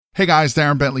Hey guys,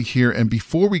 Darren Bentley here, and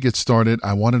before we get started,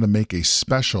 I wanted to make a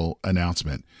special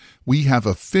announcement. We have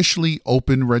officially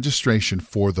opened registration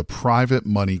for the Private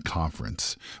Money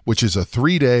Conference, which is a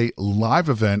 3-day live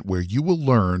event where you will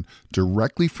learn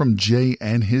directly from Jay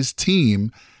and his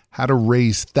team how to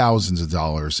raise thousands of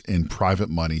dollars in private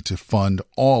money to fund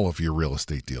all of your real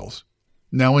estate deals.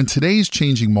 Now, in today's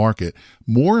changing market,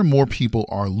 more and more people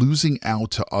are losing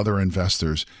out to other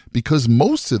investors because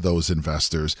most of those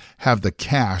investors have the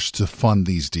cash to fund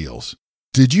these deals.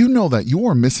 Did you know that you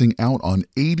are missing out on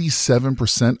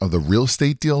 87% of the real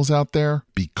estate deals out there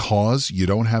because you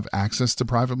don't have access to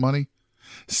private money?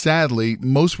 Sadly,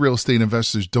 most real estate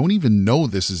investors don't even know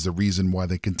this is the reason why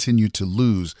they continue to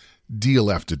lose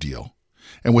deal after deal.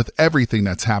 And with everything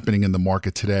that's happening in the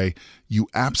market today, you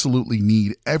absolutely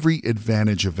need every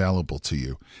advantage available to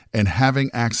you. And having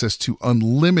access to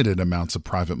unlimited amounts of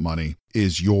private money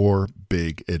is your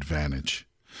big advantage.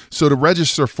 So to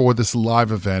register for this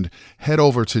live event, head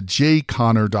over to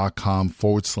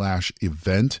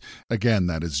jayconner.com/event. Again,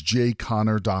 that is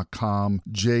jayconner.com,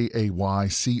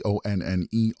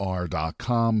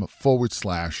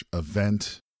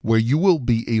 jayconner.com/event, where you will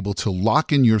be able to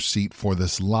lock in your seat for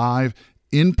this live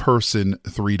in-person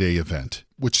 3-day event,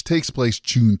 which takes place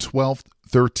June 12th,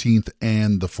 13th,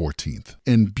 and the 14th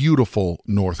in beautiful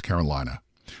North Carolina.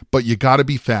 But you got to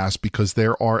be fast because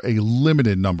there are a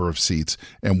limited number of seats,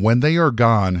 and when they are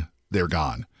gone, they're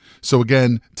gone. So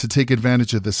again, to take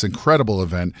advantage of this incredible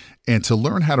event and to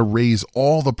learn how to raise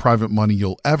all the private money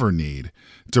you'll ever need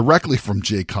directly from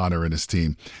Jay Conner and his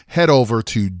team, head over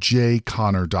to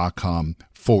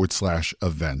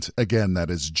jayconner.com/event. Again,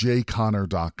 that is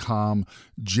jayconner.com,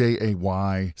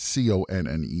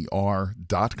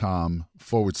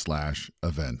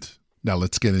 jayconner.com/event. Now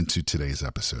let's get into today's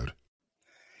episode.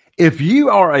 If you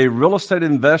are a real estate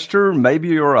investor, maybe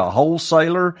you're a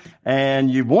wholesaler, and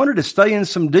you wanted to stay in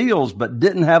some deals but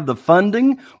didn't have the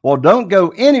funding, well, don't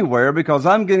go anywhere because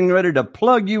I'm getting ready to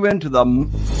plug you into the...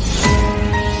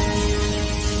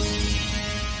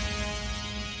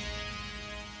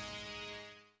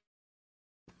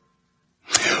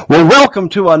 Well, welcome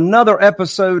to another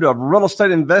episode of Real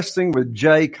Estate Investing with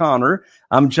Jay Conner.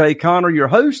 I'm Jay Conner, your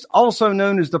host, also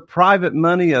known as the Private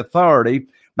Money Authority.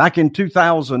 Back in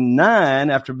 2009,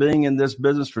 after being in this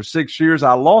business for 6 years,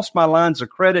 I lost my lines of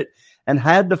credit and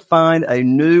had to find a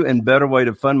new and better way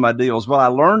to fund my deals. Well, I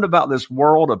learned about this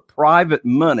world of private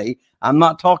money. I'm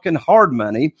not talking hard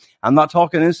money. I'm not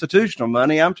talking institutional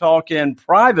money. I'm talking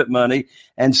private money.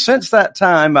 And since that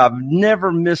time, I've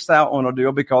never missed out on a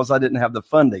deal because I didn't have the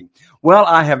funding. Well,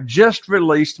 I have just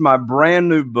released my brand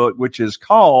new book, which is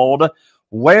called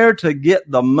Where to Get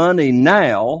the Money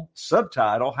Now,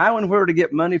 subtitle, How and Where to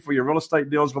Get Money for Your Real Estate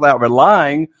Deals Without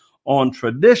Relying on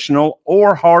Traditional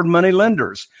or Hard Money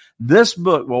Lenders. This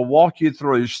book will walk you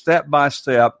through step by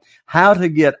step how to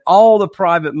get all the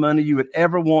private money you would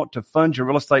ever want to fund your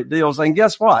real estate deals. And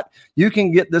guess what? You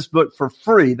can get this book for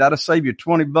free. That'll save you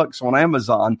 $20 on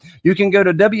Amazon. You can go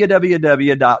to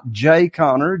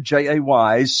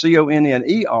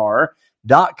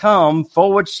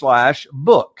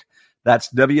www.jayconner.com/book. That's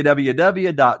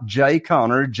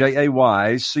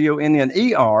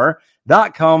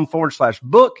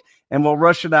www.jayconner.com/book, and we'll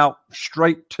rush it out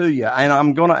straight to you. And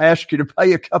I'm going to ask you to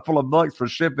pay a couple of bucks for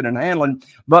shipping and handling,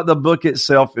 but the book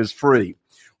itself is free.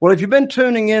 Well, if you've been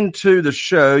tuning into the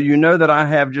show, you know that I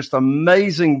have just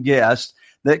amazing guests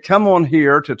that come on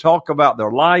here to talk about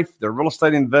their life, their real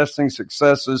estate investing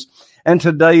successes, and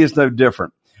today is no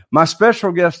different. My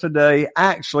special guest today,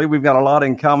 actually, we've got a lot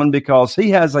in common because he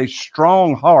has a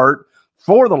strong heart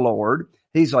for the Lord.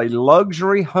 He's a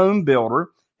luxury home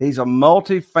builder. He's a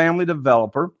multi-family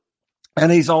developer,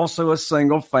 and he's also a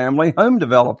single-family home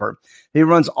developer. He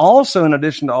runs also, in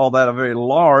addition to all that, a very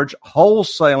large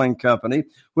wholesaling company,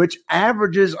 which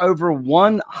averages over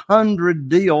 100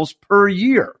 deals per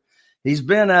year. He's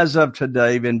been, as of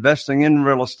today, investing in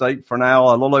real estate for now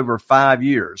a little over 5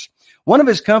 years. One of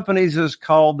his companies is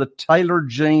called the Taylor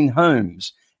Jean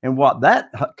Homes. And what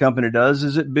that company does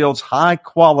is it builds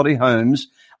high-quality homes.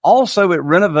 Also, it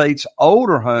renovates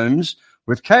older homes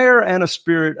with care and a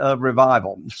spirit of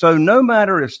revival. So no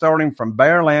matter if starting from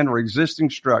bare land or existing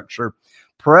structure,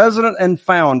 president and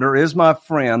founder is my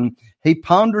friend. He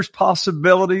ponders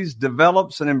possibilities,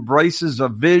 develops and embraces a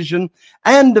vision,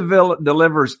 and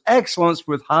delivers excellence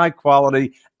with high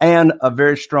quality and a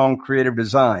very strong creative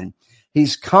design.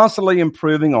 He's constantly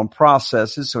improving on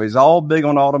processes, so he's all big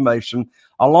on automation,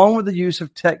 along with the use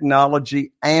of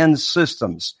technology and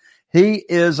systems. He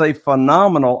is a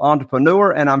phenomenal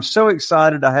entrepreneur, and I'm so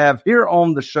excited to have here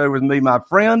on the show with me my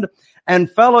friend and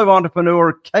fellow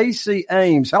entrepreneur Casey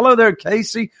Ames. Hello there,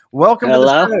 Casey. Welcome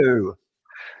Hello. to the show.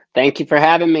 Thank you for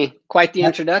having me. Quite the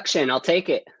introduction. I'll take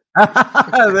it.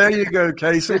 There you go,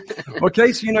 Casey. Well,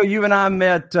 Casey, you and I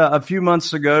met a few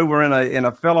months ago. We're in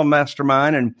a fellow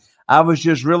mastermind, and I was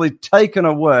just really taken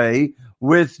away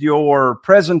with your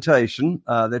presentation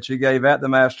that you gave at the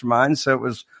mastermind. So it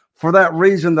was for that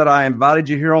reason that I invited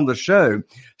you here on the show.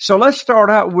 So let's start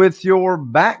out with your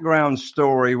background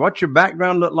story. What's your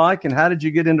background look like, and how did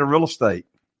you get into real estate?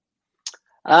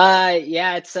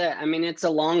 Yeah, it's a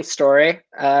long story,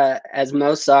 as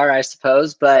most are, I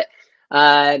suppose, but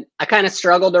I kind of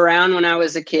struggled around when I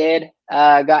was a kid,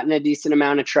 got in a decent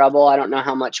amount of trouble. I don't know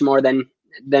how much more than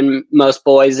most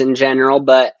boys in general,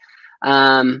 but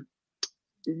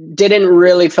didn't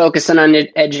really focus on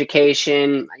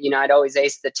education. I'd always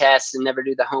ace the tests and never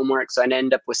do the homework, so I'd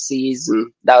end up with C's,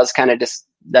 and that was kind of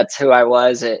that's who I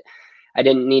was. I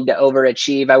didn't need to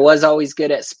overachieve. I was always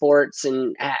good at sports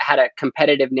and had a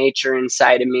competitive nature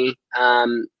inside of me.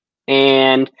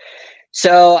 And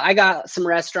so I got some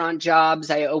restaurant jobs.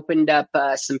 I opened up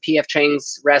some P.F.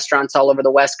 Chang's restaurants all over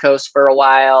the West Coast for a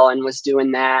while and was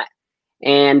doing that.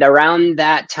 And around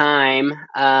that time,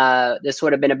 this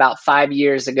would have been about 5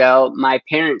 years ago, my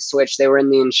parents switched. They were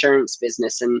in the insurance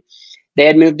business, and they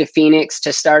had moved to Phoenix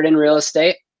to start in real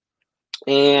estate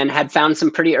and had found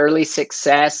some pretty early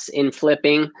success in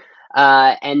flipping.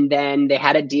 And then they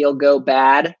had a deal go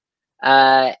bad.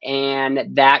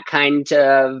 And that kind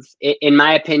of, in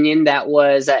my opinion, that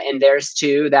was, and theirs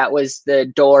too, that was the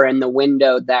door and the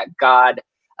window that God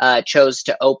chose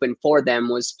to open for them,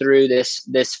 was through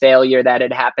this failure that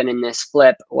had happened in this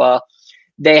flip. Well,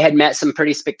 they had met some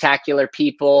pretty spectacular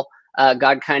people.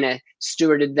 God kind of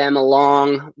stewarded them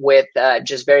along with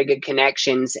just very good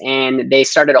connections, and they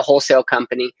started a wholesale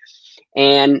company.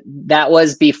 And that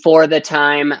was before the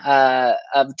time of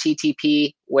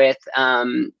TTP with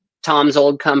Tom's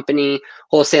old company,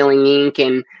 Wholesaling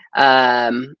Inc.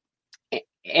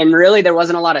 And really, there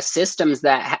wasn't a lot of systems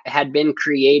that had been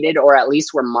created, or at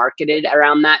least were marketed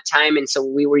around that time. And so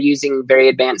we were using very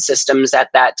advanced systems at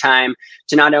that time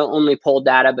to not only pull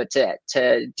data, but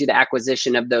to do the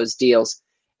acquisition of those deals.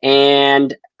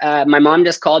 And my mom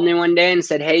just called me one day and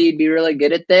said, "Hey, you'd be really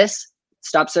good at this.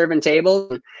 Stop serving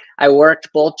tables." I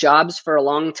worked both jobs for a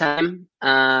long time.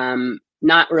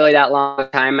 Not really that long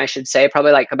time, I should say,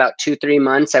 probably like about 2-3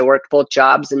 months. I worked both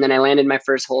jobs, and then I landed my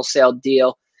first wholesale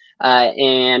deal.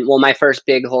 My first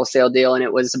big wholesale deal, and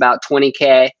it was about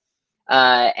 $20K.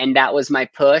 And that was my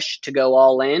push to go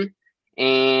all in.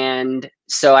 And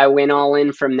so I went all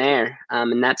in from there.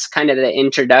 And that's kind of the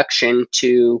introduction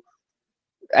to,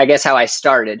 I guess, how I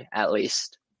started, at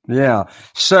least. Yeah.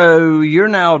 So you're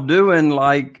now doing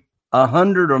like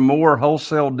 100 or more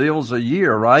wholesale deals a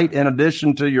year, right? In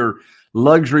addition to your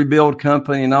luxury build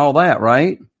company and all that,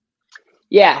 right?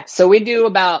 Yeah, so we do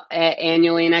about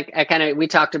annually, and we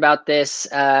talked about this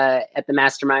at the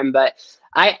mastermind, but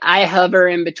I hover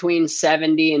in between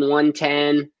 70 and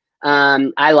 110.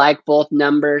 I like both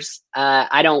numbers.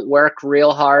 I don't work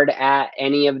real hard at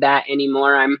any of that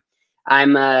anymore.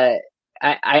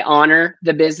 I honor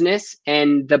the business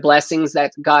and the blessings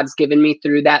that God's given me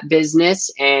through that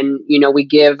business, and we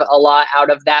give a lot out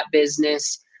of that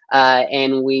business,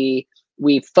 and we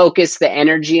focus the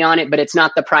energy on it, but it's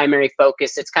not the primary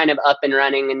focus. It's kind of up and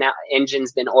running, and that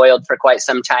engine's been oiled for quite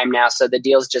some time now. So the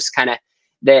deal's just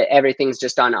everything's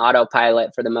just on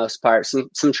autopilot for the most part.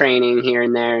 Some training here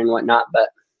and there and whatnot, but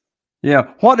yeah.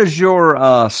 What does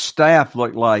your staff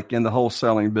look like in the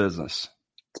wholesaling business?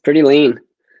 It's pretty lean.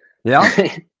 Yeah.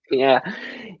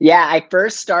 Yeah. I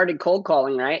first started cold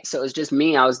calling, right? So it was just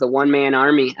me. I was the one-man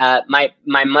army.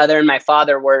 My mother and my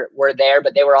father were there,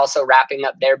 but they were also wrapping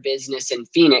up their business in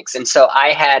Phoenix. And so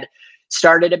I had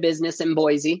started a business in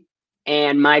Boise,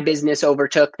 and my business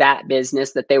overtook that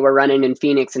business that they were running in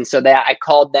Phoenix. And so I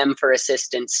called them for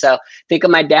assistance. So think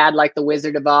of my dad like the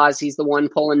Wizard of Oz. He's the one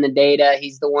pulling the data.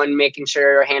 He's the one making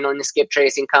sure, handling the skip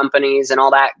tracing companies and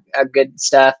all that good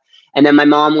stuff. And then my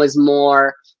mom was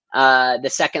more the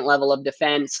second level of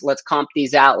defense. Let's comp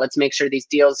these out. Let's make sure these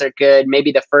deals are good.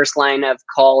 Maybe the first line of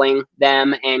calling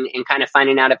them and kind of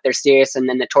finding out if they're serious, and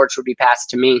then the torch would be passed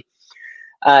to me.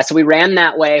 So we ran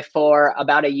that way for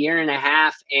about 1.5 years,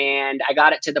 and I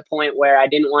got it to the point where I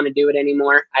didn't want to do it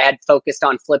anymore. I had focused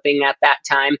on flipping at that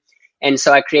time. And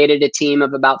so I created a team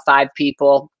of about 5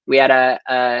 people. We had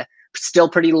a still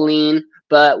pretty lean,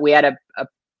 but we had a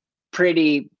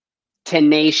pretty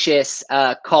tenacious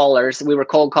callers. We were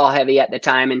cold call heavy at the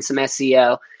time and some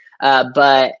SEO,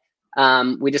 but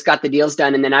We just got the deals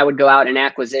done, and then I would go out and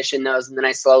acquisition those. And then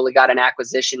I slowly got an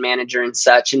acquisition manager and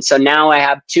such. And so now I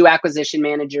have 2 acquisition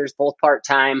managers, both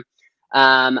part-time.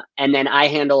 And then I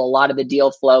handle a lot of the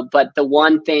deal flow. But the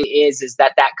one thing is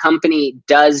that company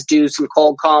does do some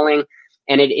cold calling,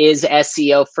 and it is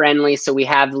SEO friendly. So we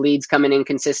have leads coming in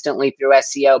consistently through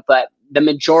SEO, but the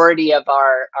majority of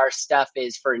our stuff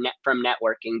is from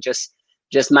networking,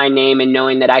 just my name and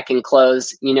knowing that I can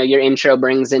close. Your intro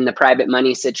brings in the private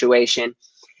money situation.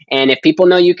 And if people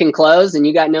know you can close and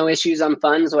you got no issues on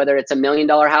funds, whether it's $1 million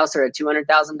house or a $200,000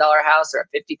 house or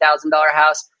a $50,000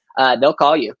 house, they'll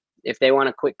call you if they want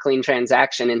a quick, clean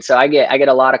transaction. And so I get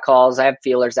a lot of calls. I have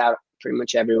feelers out pretty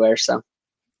much everywhere. So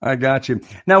I got you.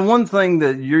 Now, one thing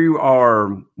that you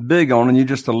are big on, and you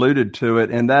just alluded to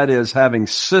it, and that is having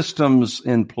systems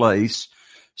in place.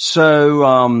 So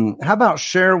how about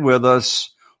share with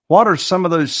us, what are some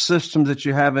of those systems that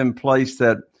you have in place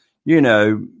that,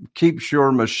 keeps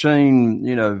your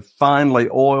machine, finely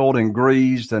oiled and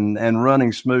greased and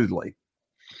running smoothly?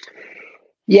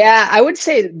 Yeah, I would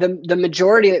say the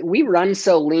majority, we run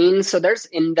so lean. So there's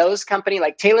in those company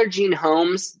like Taylor Jean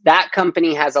Homes, that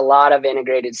company has a lot of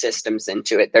integrated systems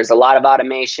into it. There's a lot of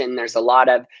automation. There's a lot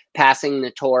of passing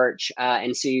the torch.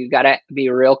 And so you got to be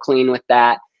real clean with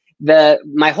that.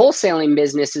 My wholesaling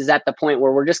business is at the point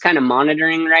where we're just kind of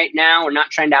monitoring right now. We're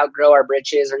not trying to outgrow our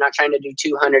britches. We're not trying to do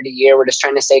 200 a year. We're just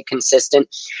trying to stay consistent.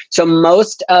 So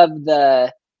most of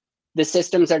the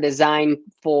systems are designed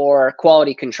for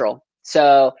quality control.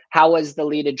 So how was the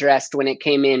lead addressed when it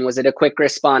came in? Was it a quick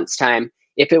response time?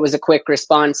 If it was a quick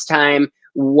response time,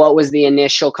 what was the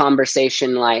initial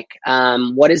conversation like?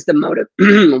 What is the motive?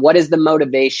 What is the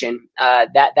motivation?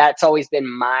 That's always been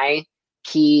my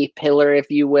key pillar, if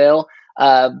you will,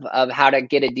 of how to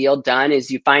get a deal done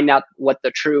is you find out what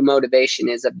the true motivation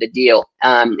is of the deal.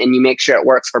 And you make sure it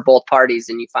works for both parties,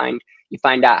 and you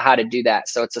find out how to do that.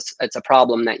 So it's a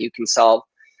problem that you can solve.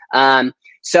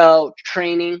 So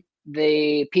training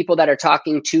the people that are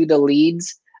talking to the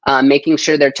leads, making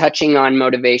sure they're touching on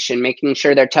motivation, making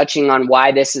sure they're touching on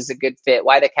why this is a good fit,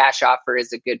 why the cash offer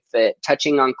is a good fit,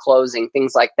 touching on closing,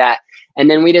 things like that.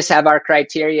 And then we just have our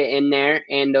criteria in there,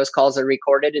 and those calls are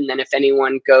recorded. And then if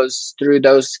anyone goes through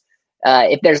those,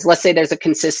 let's say there's a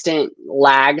consistent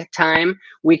lag time,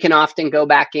 we can often go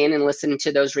back in and listen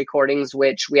to those recordings,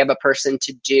 which we have a person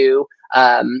to do.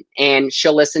 And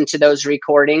she'll listen to those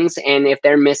recordings. And if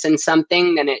they're missing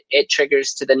something, then it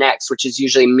triggers to the next, which is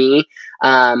usually me.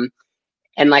 And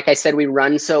like I said, we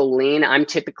run so lean. I'm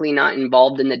typically not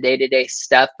involved in the day-to-day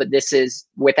stuff, but this is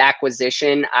with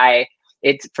acquisition.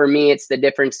 For me, it's the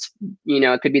difference,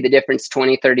 it could be the difference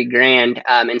 20, 30 grand.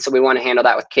 And so we want to handle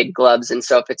that with kid gloves. And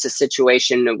so if it's a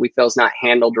situation that we feel is not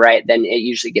handled right, then it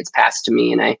usually gets passed to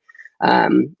me, and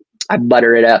I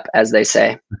butter it up, as they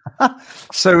say.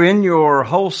 So in your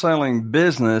wholesaling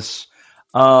business,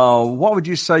 what would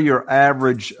you say your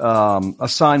average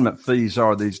assignment fees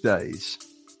are these days?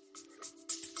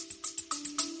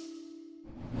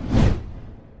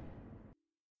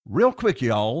 Real quick,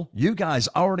 y'all, you guys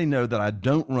already know that I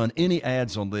don't run any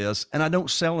ads on this and I don't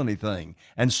sell anything.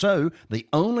 And so the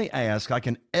only ask I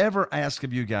can ever ask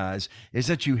of you guys is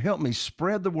that you help me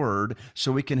spread the word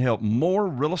so we can help more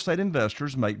real estate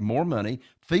investors make more money,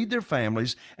 feed their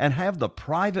families, and have the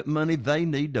private money they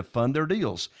need to fund their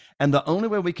deals. And the only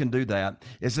way we can do that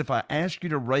is if I ask you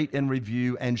to rate and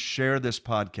review and share this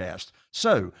podcast.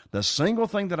 So the single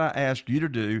thing that I ask you to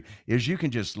do is you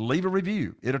can just leave a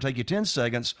review. It'll take you 10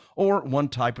 seconds or one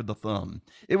type of the thumb.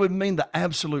 It would mean the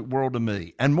absolute world to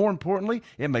me. And more importantly,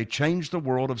 it may change the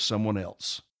world of someone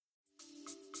else.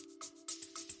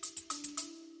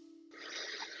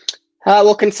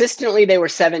 Well, consistently, they were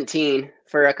 17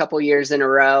 for a couple years in a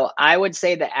row. I would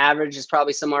say the average is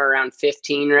probably somewhere around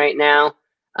 15 right now.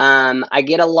 I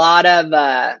get a lot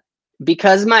of,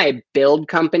 because my build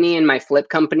company and my flip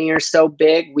company are so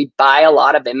big, we buy a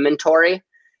lot of inventory.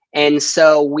 And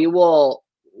so we will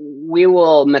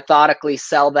methodically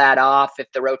sell that off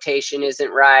if the rotation isn't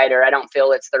right, or I don't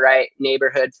feel it's the right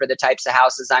neighborhood for the types of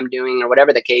houses I'm doing, or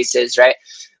whatever the case is, right?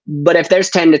 But if there's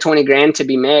 10 to 20 grand to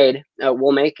be made,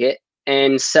 we'll make it.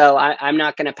 And so I'm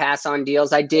not going to pass on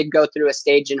deals. I did go through a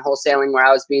stage in wholesaling where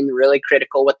I was being really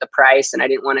critical with the price, and I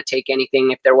didn't want to take anything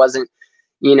if there wasn't,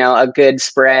 a good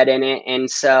spread in it. And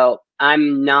so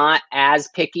I'm not as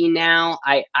picky now.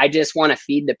 I just want to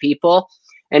feed the people.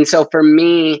 And so for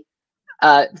me,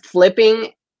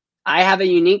 flipping, I have a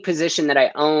unique position that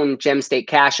I own Gem State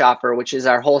Cash Offer, which is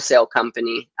our wholesale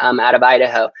company out of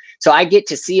Idaho. So I get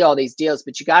to see all these deals,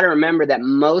 but you got to remember that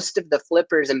most of the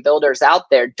flippers and builders out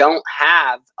there don't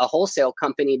have a wholesale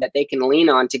company that they can lean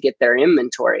on to get their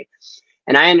inventory.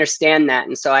 And I understand that.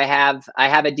 And so I have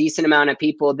a decent amount of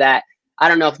people that I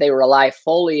don't know if they rely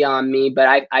fully on me,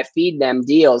 but I feed them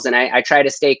deals, and I try to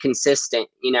stay consistent,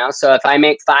 So if I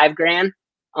make $5,000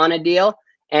 on a deal,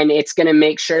 and it's going to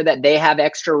make sure that they have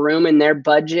extra room in their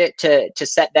budget to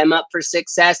set them up for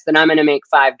success, then I'm going to make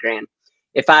 $5,000.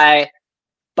 If I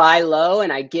buy low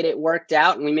and I get it worked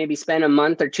out, and we maybe spend a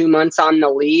month or 2 months on the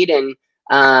lead, and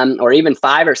or even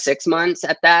 5 or 6 months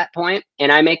at that point,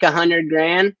 and I make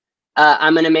 $100,000,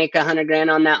 I'm going to make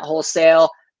 $100,000 on that wholesale,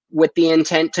 with the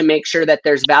intent to make sure that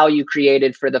there's value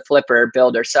created for the flipper or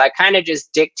builder. So I kind of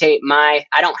just dictate I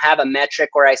don't have a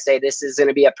metric where I say this is going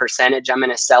to be a percentage I'm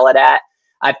going to sell it at.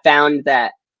 I've found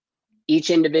that each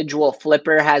individual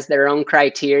flipper has their own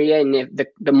criteria, and if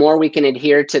the more we can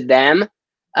adhere to them,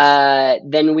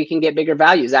 then we can get bigger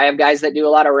values. I have guys that do a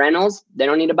lot of rentals. They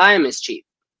don't need to buy them as cheap.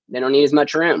 They don't need as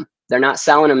much room. They're not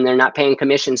selling them. They're not paying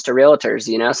commissions to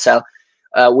realtors, So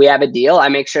we have a deal. I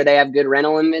make sure they have good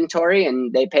rental inventory,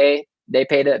 and they pay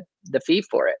the fee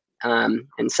for it.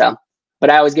 But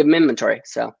I always give them inventory.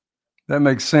 So that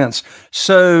makes sense.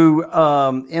 So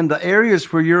in the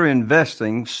areas where you're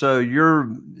investing, so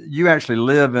you actually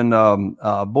live in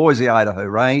Boise, Idaho,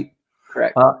 right?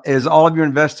 Correct. Is all of your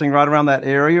investing right around that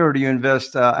area, or do you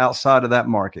invest outside of that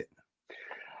market?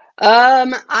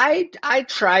 I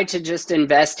try to just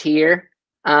invest here.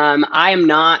 I am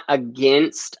not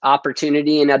against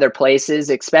opportunity in other places,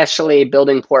 especially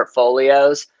building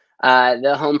portfolios.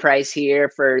 The home price here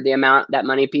for the amount that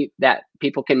money that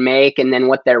people can make, and then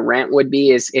what their rent would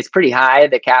be is pretty high,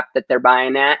 the cap that they're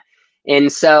buying at.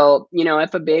 And so,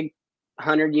 if a big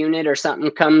 100 unit or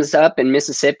something comes up in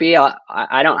Mississippi,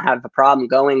 I don't have a problem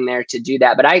going there to do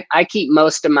that. But I keep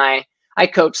most of I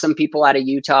coach some people out of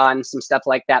Utah and some stuff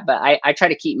like that, but I try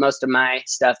to keep most of my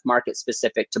stuff market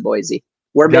specific to Boise.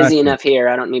 We're busy enough here.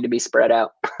 I don't need to be spread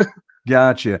out.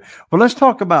 Gotcha. Well, let's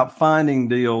talk about finding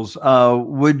deals.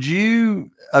 Would you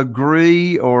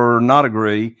agree or not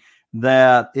agree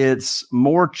that it's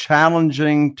more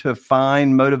challenging to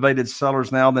find motivated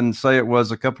sellers now than, say, it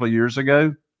was a couple of years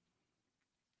ago?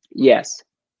 Yes.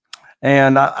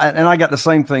 And I got the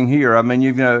same thing here. I mean,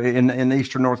 in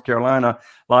Eastern North Carolina,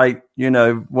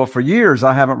 for years,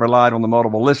 I haven't relied on the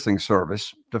multiple listing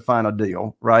service to find a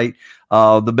deal, right?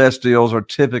 The best deals are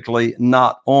typically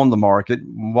not on the market,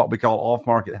 what we call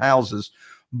off-market houses,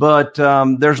 but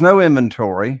there's no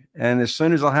inventory. And as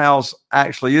soon as a house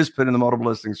actually is put in the multiple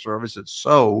listing service, it's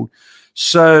sold.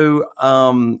 So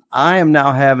I am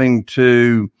now having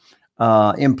to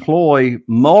employ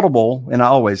multiple, and I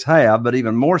always have, but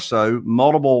even more so,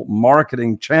 multiple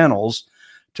marketing channels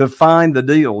to find the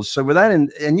deals. So with that,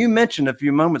 and you mentioned a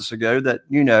few moments ago that,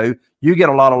 you get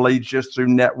a lot of leads just through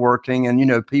networking,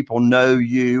 and, people know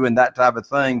you and that type of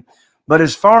thing. But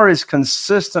as far as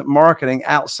consistent marketing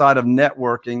outside of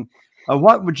networking,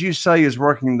 what would you say is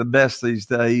working the best these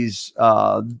days,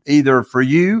 either for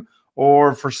you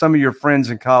or for some of your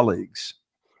friends and colleagues?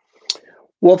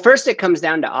 Well, first it comes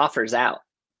down to offers out.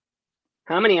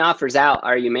 How many offers out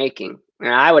are you making?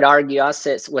 And I would argue us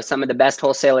sit with some of the best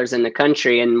wholesalers in the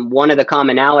country. And one of the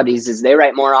commonalities is they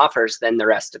write more offers than the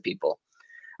rest of people.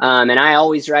 And I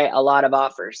always write a lot of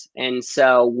offers. And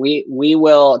so we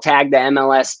will tag the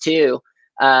MLS too.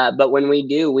 But when we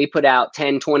do, we put out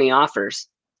 10, 20 offers.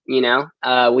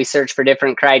 We search for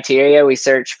different criteria. We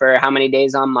search for how many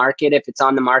days on market. If it's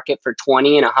on the market for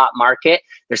 20 in a hot market,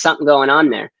 there's something going on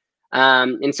there.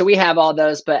 And so we have all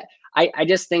those, but I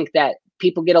just think that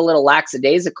people get a little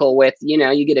lackadaisical with,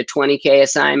 you get a 20K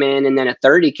assignment and then a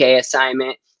 30K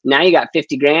assignment. Now you got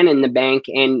 50 grand in the bank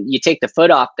and you take the foot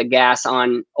off the gas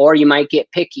or you might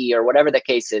get picky or whatever the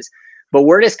case is, but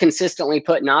we're just consistently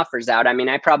putting offers out. I mean,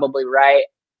 I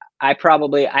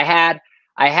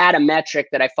had a metric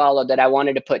that I followed that I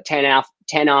wanted to put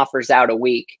 10 offers out a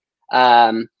week.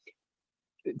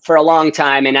 For a long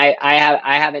time. And I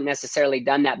haven't necessarily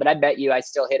done that, but I bet you I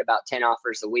still hit about 10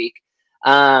 offers a week.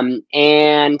 And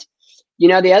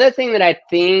the other thing that I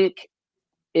think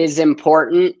is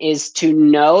important is to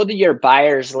know your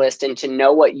buyer's list and to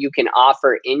know what you can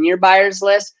offer in your buyer's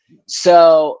list.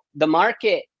 So the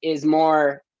market is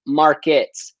more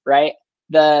markets, right?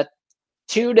 The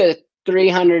 $200 to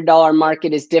 $300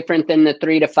 market is different than the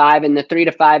 $3 to $5, and the $3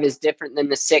 to $5 is different than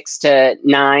the $6 to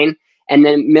 $9. And the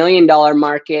 $1 million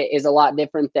market is a lot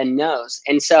different than those.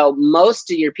 And so most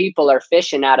of your people are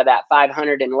fishing out of that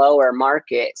 500 and lower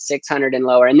market, 600 and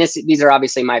lower. And these are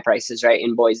obviously my prices, right,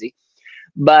 in Boise.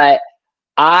 But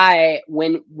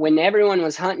when everyone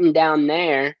was hunting down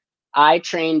there, I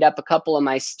trained up a couple of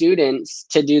my students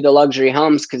to do the luxury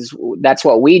homes because that's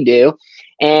what we do.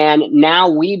 And now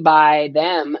we buy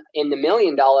them in the $1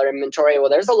 million inventory. Well,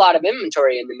 there's a lot of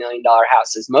inventory in the $1 million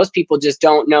houses. Most people just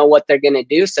don't know what they're going to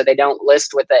do, so they don't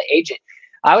list with an agent.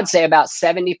 I would say about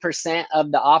 70%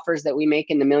 of the offers that we make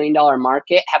in the $1 million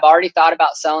market have already thought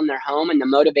about selling their home, and the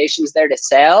motivation's there to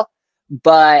sell,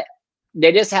 but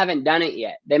they just haven't done it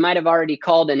yet. They might have already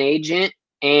called an agent,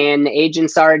 and the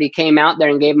agents already came out there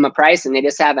and gave them a price, and they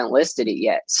just haven't listed it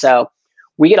yet. So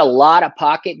we get a lot of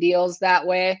pocket deals that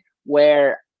way,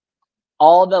 where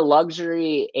all the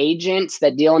luxury agents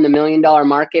that deal in the $1 million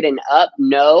market and up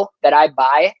know that I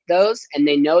buy those, and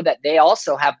they know that they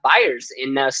also have buyers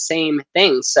in those same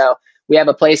things. So we have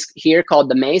a place here called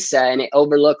the Mesa, and it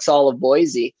overlooks all of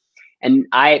Boise. And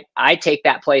I take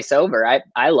that place over.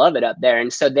 I love it up there.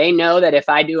 And so they know that if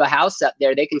I do a house up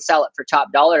there, they can sell it for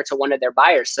top dollar to one of their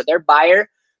buyers. So their buyer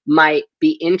might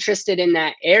be interested in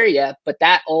that area, but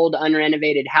that old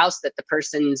unrenovated house that the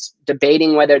person's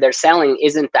debating whether they're selling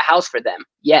isn't the house for them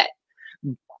yet.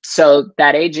 So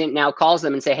that agent now calls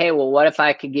them and say, hey, well, what if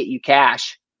I could get you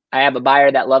cash? I have a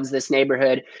buyer that loves this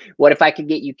neighborhood. What if I could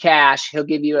get you cash? He'll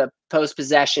give you a post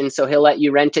possession. So he'll let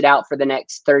you rent it out for the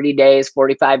next 30 days,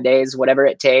 45 days, whatever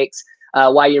it takes,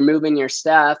 while you're moving your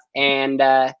stuff. And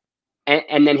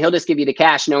then he'll just give you the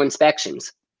cash, no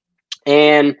inspections.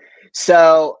 And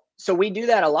so we do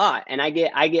that a lot. And I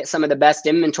get some of the best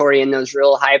inventory in those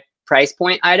real high price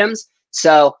point items.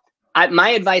 So my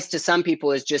advice to some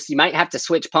people is just, you might have to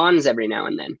switch pawns every now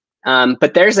and then.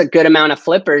 But there's a good amount of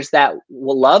flippers that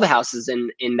will love houses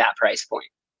in that price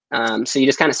point. So you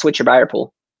just kind of switch your buyer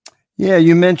pool. Yeah,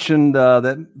 you mentioned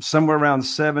that somewhere around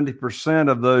 70%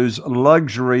 of those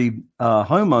luxury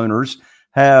homeowners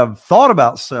have thought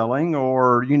about selling,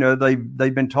 or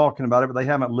they've been talking about it, but they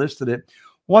haven't listed it.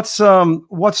 What's some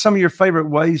of your favorite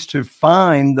ways to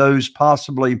find those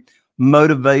possibly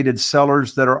motivated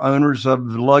sellers that are owners of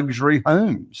luxury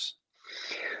homes?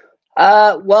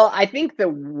 Well, I think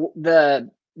the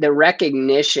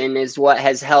recognition is what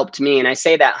has helped me. And I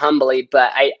say that humbly,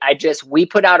 but we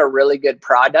put out a really good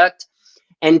product,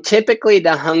 and typically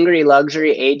the hungry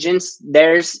luxury agents,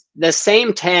 there's the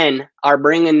same 10 are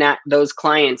bringing those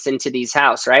clients into these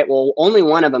houses, right? Well, only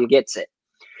one of them gets it.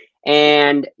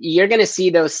 And you're going to see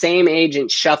those same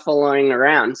agents shuffling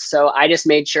around. So I just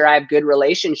made sure I have good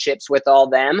relationships with all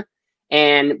them,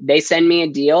 and they send me a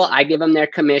deal. I give them their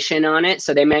commission on it.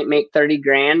 So they might make 30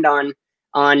 grand on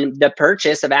the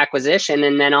purchase of acquisition.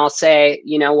 And then I'll say,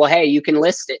 well, hey, you can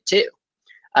list it too.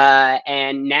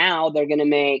 And now they're going to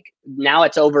make, now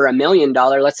it's over $1 million.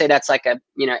 Let's say that's like a,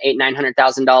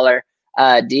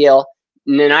 $800,000-$900,000 deal.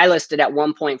 And then I listed at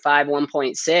 1.5,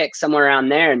 1.6, somewhere around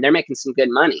there, and they're making some good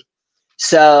money.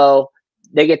 So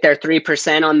they get their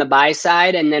 3% on the buy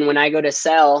side. And then when I go to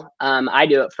sell, I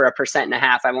do it for 1.5%.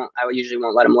 I usually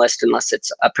won't let them list unless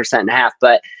it's 1.5%,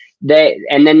 but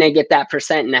then they get that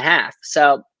 1.5%.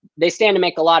 So they stand to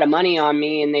make a lot of money on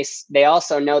me. And they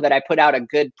also know that I put out a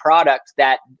good product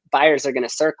that buyers are going to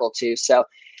circle to. So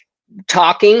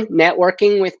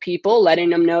networking with people, letting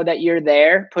them know that you're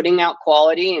there, putting out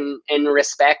quality and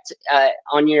respect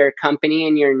on your company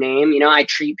and your name. I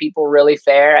treat people really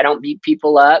fair. I don't beat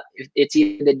people up. It's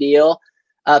either the deal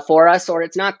for us or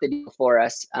it's not the deal for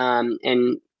us.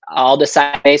 And I'll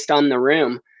decide based on the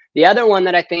room. The other one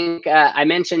that I think I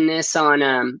mentioned this on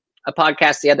a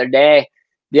podcast the other day.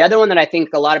 The other one that I think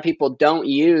a lot of people don't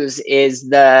use is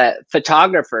the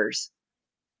photographers.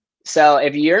 So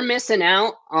if you're missing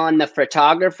out on the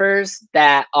photographers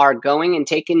that are going and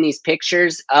taking these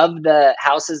pictures of the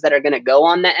houses that are going to go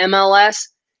on the MLS,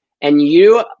 and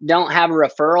you don't have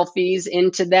referral fees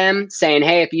into them saying,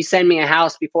 hey, if you send me a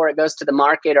house before it goes to the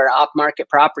market or off market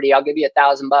property, I'll give you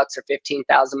 $1,000 or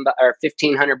 $15,000 or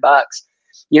 $1,500.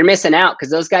 You're missing out, because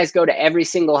those guys go to every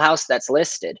single house that's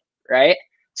listed, right?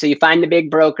 So you find the big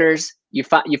brokers, you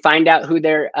find out who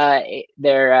their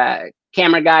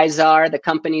camera guys are, the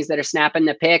companies that are snapping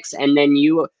the pics, and then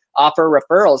you offer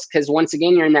referrals, because once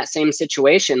again, you're in that same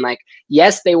situation. Like,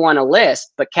 yes, they want to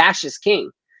list, but cash is king.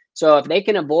 So if they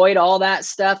can avoid all that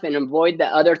stuff and avoid the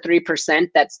other 3%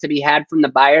 that's to be had from the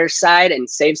buyer's side and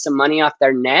save some money off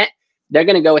their net, they're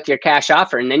going to go with your cash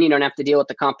offer, and then you don't have to deal with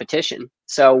the competition.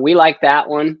 So we like that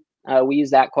one. We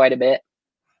use that quite a bit.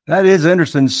 That is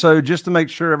interesting. So just to make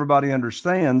sure everybody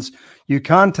understands, you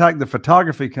contact the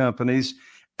photography companies.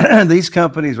 These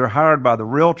companies are hired by the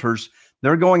realtors.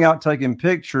 They're going out taking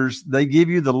pictures. They give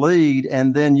you the lead,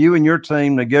 and then you and your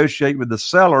team negotiate with the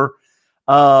seller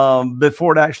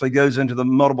before it actually goes into the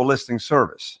multiple listing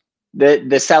service.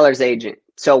 The seller's agent.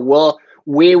 So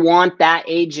we want that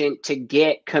agent to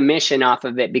get commission off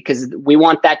of it because we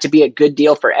want that to be a good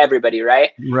deal for everybody, right?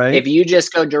 Right. If you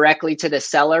just go directly to the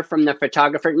seller from the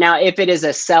photographer. Now, if it is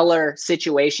a seller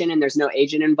situation and there's no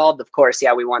agent involved, of course,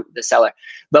 yeah, we want the seller.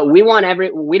 But we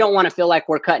don't want to feel like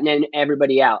we're cutting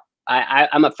everybody out.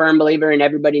 I'm a firm believer in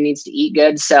everybody needs to eat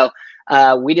good. So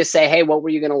we just say, hey, what were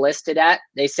you going to list it at?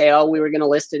 They say, oh, we were going to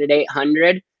list it at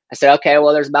 800. I said, okay,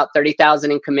 well, there's about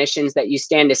 30,000 in commissions that you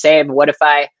stand to save. What if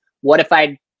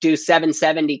I do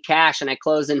 770 cash and I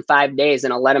close in 5 days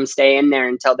and I'll let them stay in there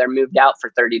until they're moved out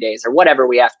for 30 days or whatever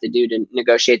we have to do to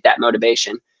negotiate that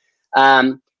motivation.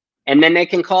 And then they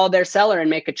can call their seller and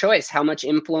make a choice. How much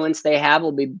influence they have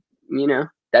will be,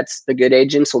 that's the good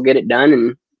agents will get it done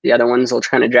and the other ones will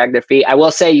kind of drag their feet. I will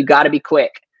say you got to be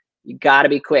quick. You got to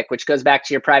be quick, which goes back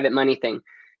to your private money thing.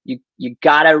 You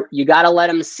gotta let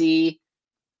them see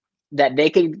that they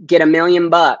could get $1 million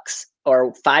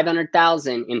or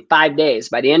 500,000 in 5 days.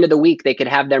 By the end of the week, they could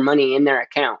have their money in their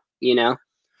account,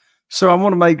 So I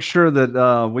want to make sure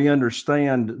that we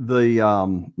understand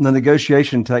the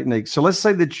negotiation technique. So let's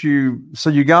say that you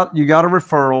got a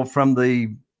referral from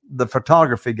the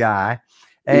photography guy,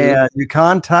 and you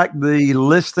contact the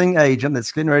listing agent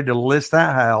that's getting ready to list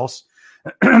that house.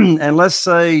 And let's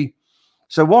say,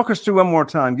 so walk us through one more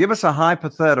time. Give us a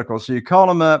hypothetical. So you call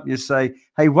them up, you say,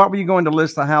 hey, what were you going to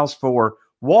list the house for?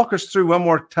 Walk us through one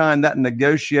more time that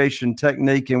negotiation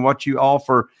technique and what you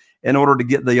offer in order to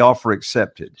get the offer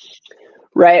accepted.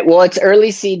 Right. Well, it's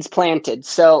early seeds planted.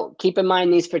 So keep in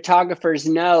mind, these photographers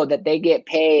know that they get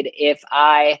paid if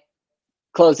I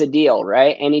close a deal,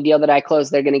 right? Any deal that I close,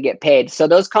 they're going to get paid. So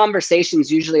those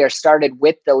conversations usually are started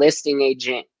with the listing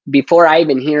agent before I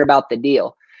even hear about the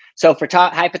deal. So for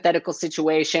hypothetical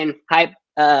situation,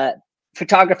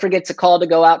 photographer gets a call to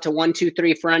go out to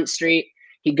 123 Front Street.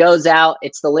 He goes out,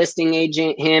 it's the listing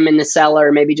agent, him and the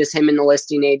seller, maybe just him and the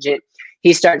listing agent.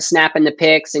 He starts snapping the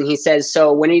pics and he says,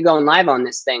 so when are you going live on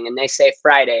this thing? And they say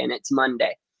Friday and it's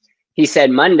Monday. He said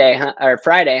Monday, huh? Or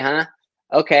Friday, huh?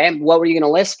 Okay, what were you going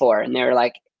to list for? And they were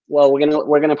like, well, we're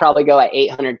going to probably go at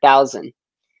 800,000.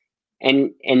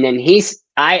 And then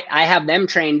I have them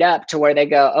trained up to where they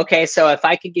go, okay, so if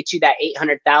I could get you that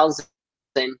 800,000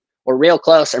 or real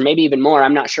close, or maybe even more,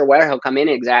 I'm not sure where he'll come in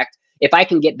exact. If I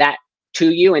can get that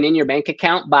to you and in your bank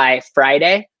account by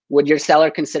Friday, would your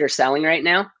seller consider selling right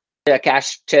now for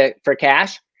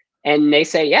cash? And they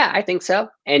say, yeah, I think so.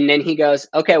 And then he goes,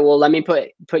 okay, well, let me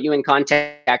put you in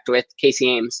contact with Casey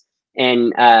Ames.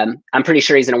 And I'm pretty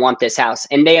sure he's going to want this house.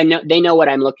 And they know what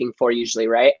I'm looking for usually,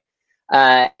 right?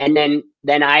 And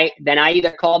then I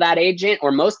either call that agent,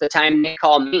 or most of the time they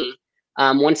call me.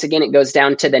 Once again, it goes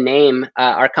down to the name.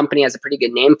 Our company has a pretty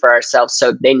good name for ourselves,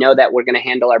 so they know that we're going to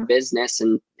handle our business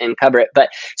and cover it. But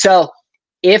so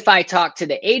if I talk to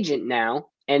the agent now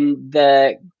and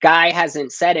the guy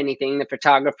hasn't said anything, the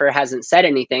photographer hasn't said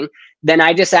anything, then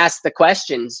I just ask the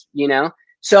questions,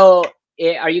 So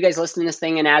are you guys listing this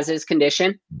thing in as-is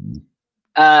condition?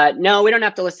 No, we don't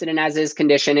have to list it in as-is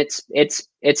condition.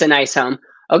 It's a nice home.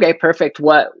 Okay, perfect.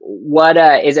 What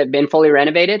is it been fully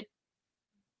renovated?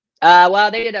 Well,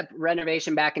 they did a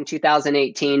renovation back in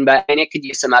 2018, but it could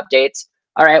use some updates.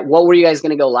 All right, what were you guys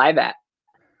going to go live at?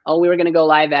 Oh, we were going to go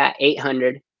live at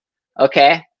 800.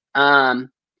 Okay.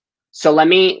 So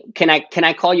can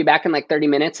I call you back in like 30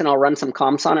 minutes and I'll run some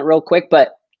comps on it real quick.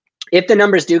 But if the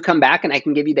numbers do come back and I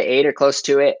can give you the 8 or close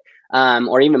to it,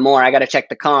 or even more, I got to check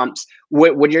the comps.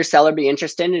 Would your seller be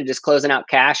interested in just closing out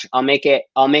cash? I'll make it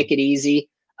easy.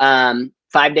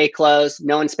 5-day close,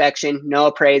 no inspection, no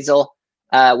appraisal.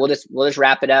 We'll just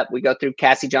wrap it up. We go through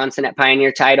Cassie Johnson at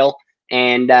Pioneer Title,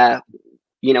 and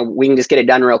we can just get it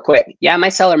done real quick. Yeah, my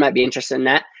seller might be interested in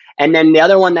that. And then the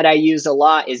other one that I use a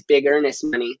lot is big earnest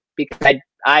money, because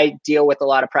I deal with a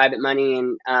lot of private money,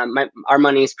 and our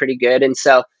money is pretty good. And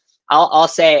so I'll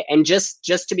say, and just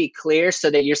to be clear, so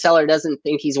that your seller doesn't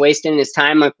think he's wasting his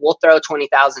time, like we'll throw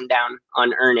 20,000 down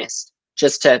on earnest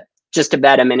just to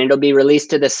vet him, and it'll be released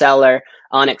to the seller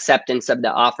on acceptance of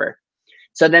the offer.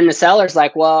 So then the seller's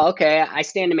like, well, okay, I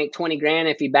stand to make 20 grand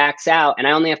if he backs out, and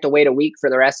I only have to wait a week for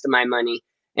the rest of my money.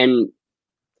 And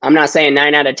I'm not saying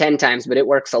 9 out of 10 times, but it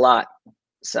works a lot.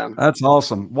 So that's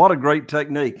awesome. What a great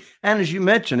technique. And as you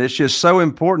mentioned, it's just so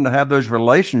important to have those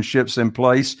relationships in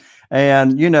place.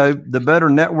 And, the better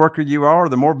networker you are,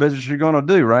 the more business you're going to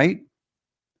do, right?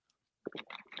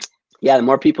 Yeah. The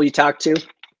more people you talk to,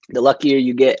 the luckier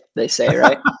you get, they say,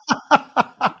 right?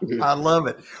 I love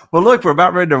it. Well, look, we're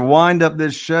about ready to wind up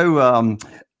this show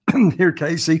here,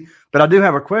 Casey, but I do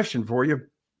have a question for you.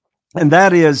 And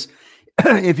that is,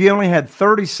 if you only had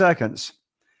 30 seconds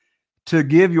to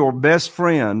give your best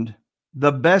friend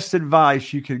the best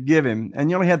advice you could give him, and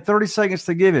you only had 30 seconds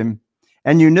to give him,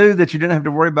 and you knew that you didn't have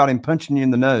to worry about him punching you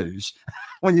in the nose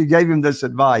when you gave him this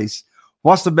advice,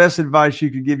 what's the best advice you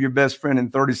could give your best friend in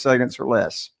 30 seconds or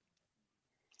less?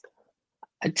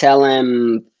 I tell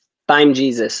him, find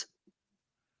Jesus.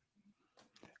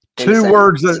 Two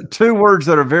words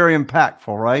that are very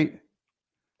impactful, right?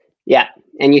 Yeah.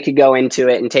 And you could go into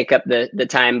it and take up the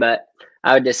time, but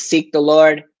I would just seek the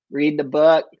Lord, read the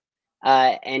book,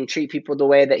 and treat people the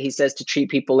way that he says to treat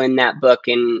people in that book.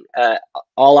 And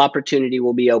all opportunity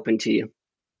will be open to you.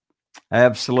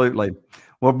 Absolutely.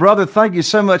 Well, brother, thank you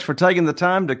so much for taking the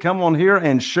time to come on here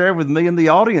and share with me and the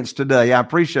audience today. I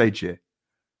appreciate you.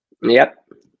 Yep.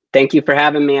 Thank you for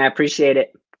having me. I appreciate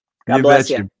it. God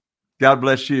bless you. God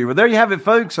bless you. Well, there you have it,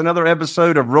 folks. Another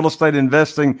episode of Real Estate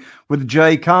Investing with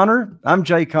Jay Conner. I'm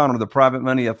Jay Conner, the Private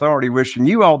Money Authority, wishing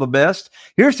you all the best.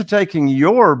 Here's to taking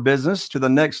your business to the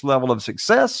next level of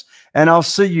success. And I'll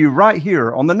see you right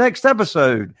here on the next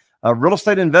episode of Real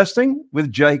Estate Investing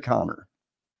with Jay Conner.